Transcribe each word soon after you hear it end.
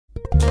To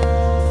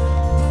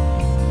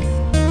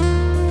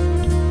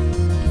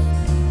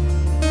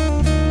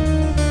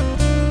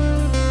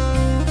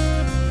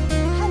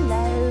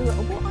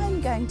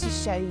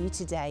show you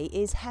today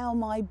is how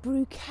my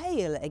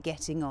Brukale are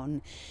getting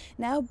on.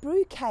 Now,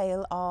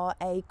 Brukale are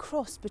a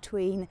cross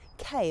between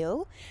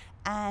kale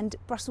and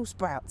Brussels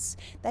sprouts.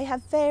 They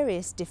have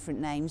various different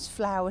names: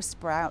 flower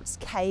sprouts,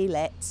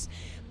 Kalettes,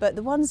 but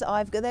the ones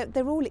I've got,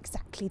 they're all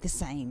exactly the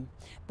same.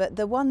 But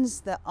the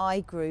ones that I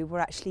grew were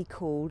actually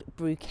called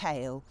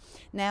Brukale.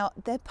 Now,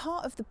 they're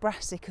part of the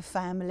brassica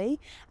family,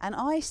 and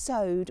I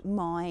sowed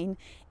mine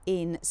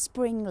in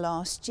spring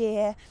last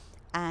year,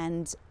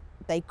 and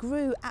they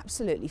grew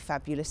absolutely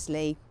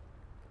fabulously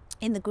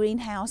in the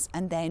greenhouse.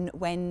 And then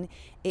when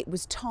it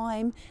was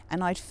time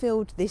and I'd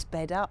filled this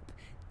bed up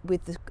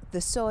with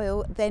the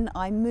soil, then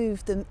I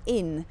moved them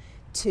in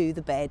to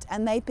the bed,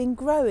 and they've been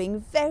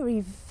growing very,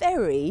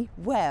 very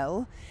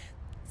well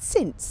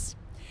since.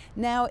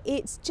 Now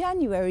it's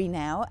January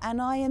now,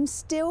 and I am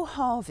still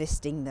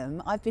harvesting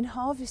them. I've been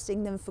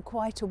harvesting them for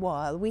quite a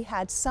while. We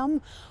had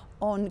some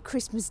on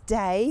Christmas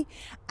Day,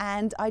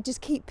 and I just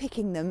keep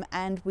picking them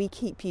and we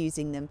keep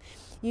using them.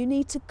 You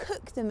need to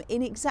cook them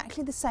in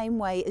exactly the same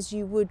way as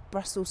you would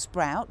Brussels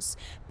sprouts,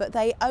 but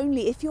they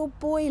only, if you're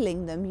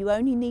boiling them, you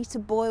only need to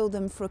boil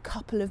them for a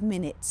couple of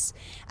minutes,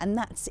 and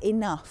that's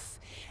enough.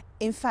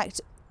 In fact,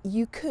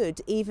 you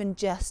could even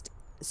just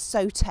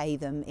saute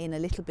them in a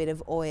little bit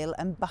of oil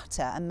and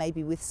butter, and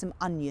maybe with some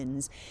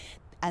onions,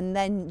 and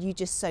then you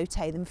just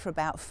saute them for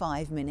about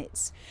 5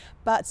 minutes.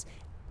 But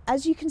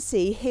as you can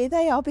see, here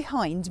they are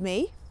behind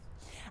me,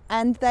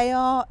 and they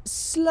are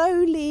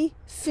slowly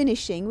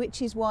finishing,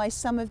 which is why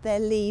some of their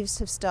leaves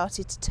have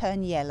started to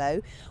turn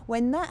yellow.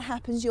 When that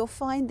happens, you'll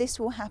find this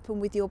will happen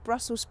with your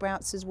Brussels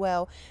sprouts as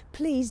well.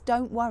 Please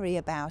don't worry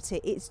about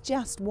it. It's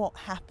just what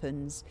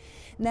happens.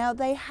 Now,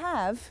 they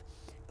have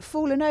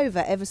fallen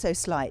over ever so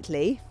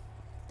slightly.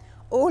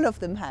 All of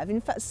them have.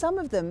 In fact, some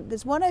of them,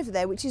 there's one over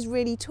there which is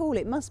really tall.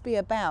 It must be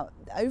about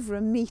over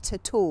 1 metre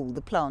tall,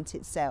 the plant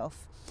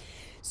itself.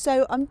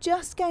 So I'm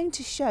just going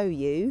to show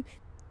you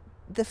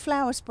the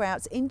flower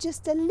sprouts in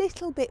just a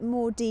little bit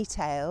more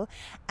detail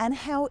and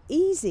how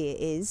easy it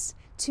is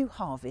to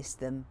harvest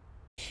them.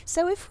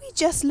 So if we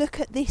just look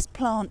at this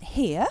plant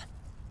here,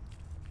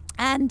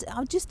 and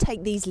I'll just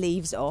take these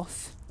leaves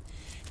off,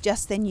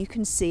 just then you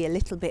can see a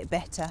little bit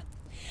better.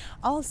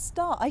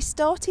 I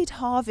started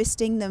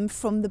harvesting them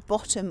from the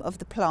bottom of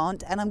the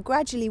plant, and I'm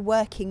gradually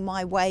working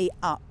my way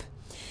up.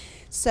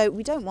 So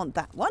we don't want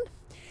that one.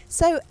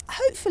 So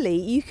hopefully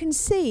you can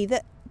see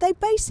that they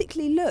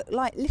basically look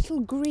like little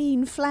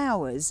green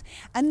flowers,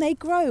 and they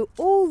grow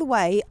all the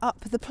way up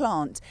the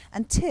plant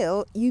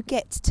until you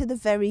get to the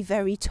very,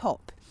 very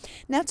top.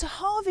 Now, to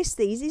harvest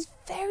these is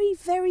very,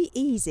 very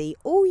easy.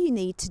 All you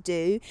need to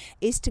do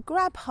is to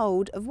grab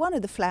hold of one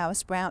of the flower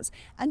sprouts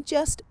and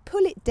just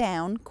pull it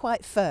down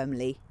quite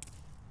firmly,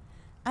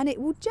 and it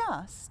will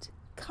just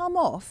come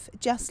off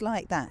just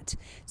like that.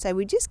 So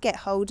we just get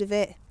hold of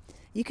it.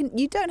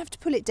 You don't have to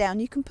pull it down,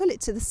 you can pull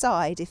it to the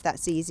side if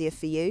that's easier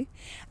for you,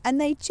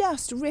 and they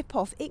just rip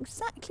off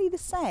exactly the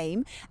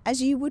same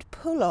as you would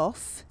pull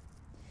off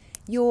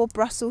your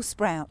Brussels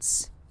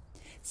sprouts.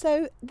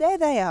 So there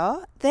they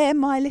are. They're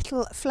my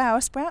little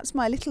flower sprouts,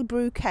 my little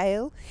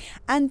Brukale,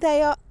 and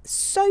they are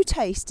so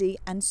tasty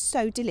and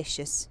so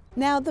delicious.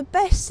 Now, the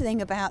best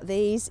thing about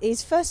these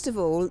is, first of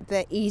all,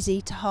 they're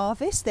easy to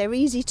harvest, they're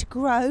easy to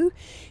grow.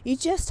 You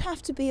just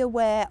have to be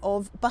aware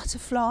of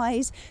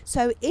butterflies.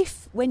 So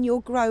when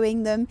you're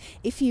growing them,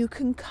 if you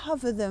can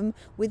cover them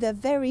with a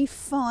very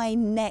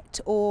fine net,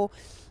 or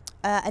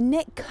a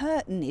net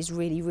curtain is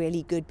really,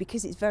 really good,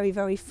 because it's very,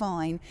 very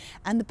fine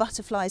and the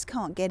butterflies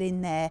can't get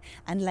in there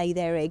and lay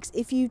their eggs.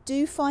 If you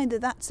do find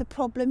that that's a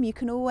problem, you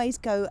can always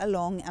go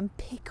along and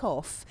pick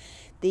off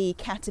the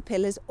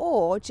caterpillars,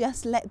 or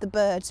just let the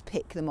birds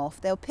pick them off.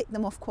 They'll pick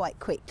them off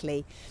quite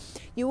quickly.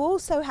 You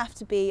also have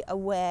to be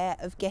aware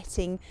of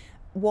getting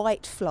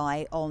white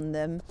fly on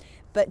them,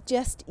 but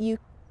just you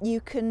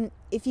can,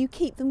 if you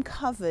keep them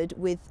covered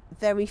with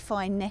very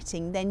fine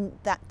netting, then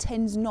that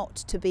tends not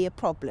to be a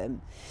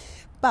problem.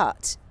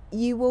 But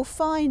you will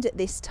find at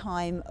this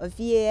time of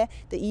year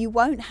that you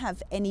won't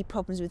have any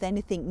problems with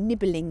anything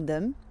nibbling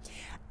them,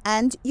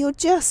 and you'll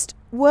just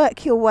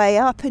work your way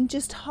up and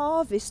just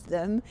harvest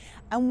them.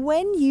 And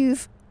when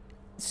you've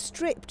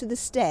stripped the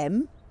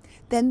stem,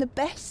 then the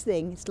best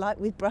thing, it's like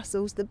with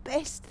Brussels, the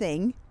best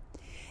thing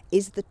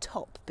is the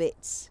top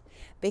bits,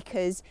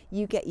 because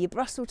you get your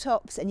Brussels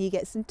tops and you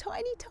get some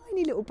tiny,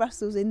 tiny little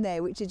Brussels in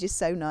there, which are just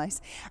so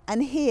nice.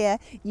 And here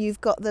you've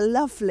got the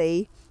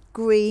lovely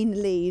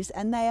green leaves,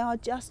 and they are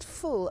just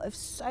full of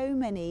so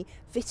many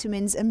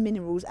vitamins and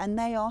minerals, and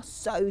they are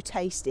so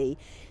tasty.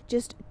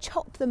 Just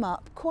chop them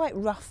up quite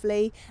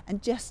roughly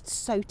and just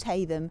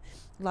saute them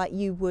like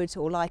you would,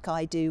 or like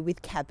I do,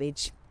 with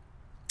cabbage.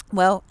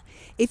 Well,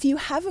 if you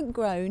haven't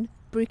grown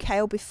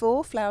Brukale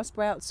before, flower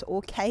sprouts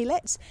or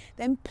Kalettes,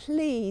 then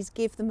please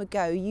give them a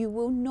go. You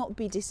will not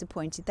be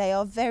disappointed. They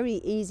are very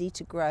easy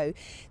to grow.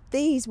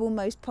 These will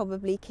most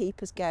probably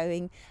keep us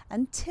going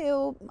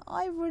until,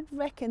 I would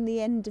reckon,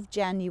 the end of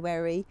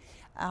January.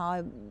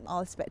 I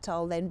expect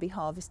I'll then be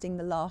harvesting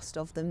the last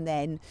of them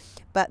then.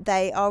 But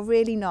they are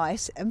really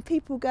nice, and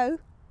people go,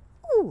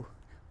 "Ooh,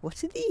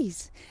 what are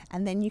these?"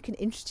 And then you can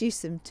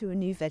introduce them to a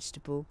new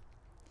vegetable.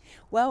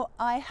 Well,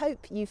 I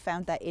hope you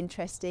found that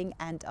interesting,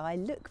 and I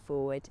look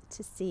forward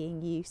to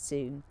seeing you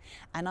soon.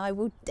 And I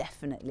will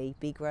definitely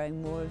be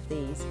growing more of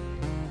these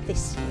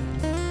this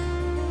year.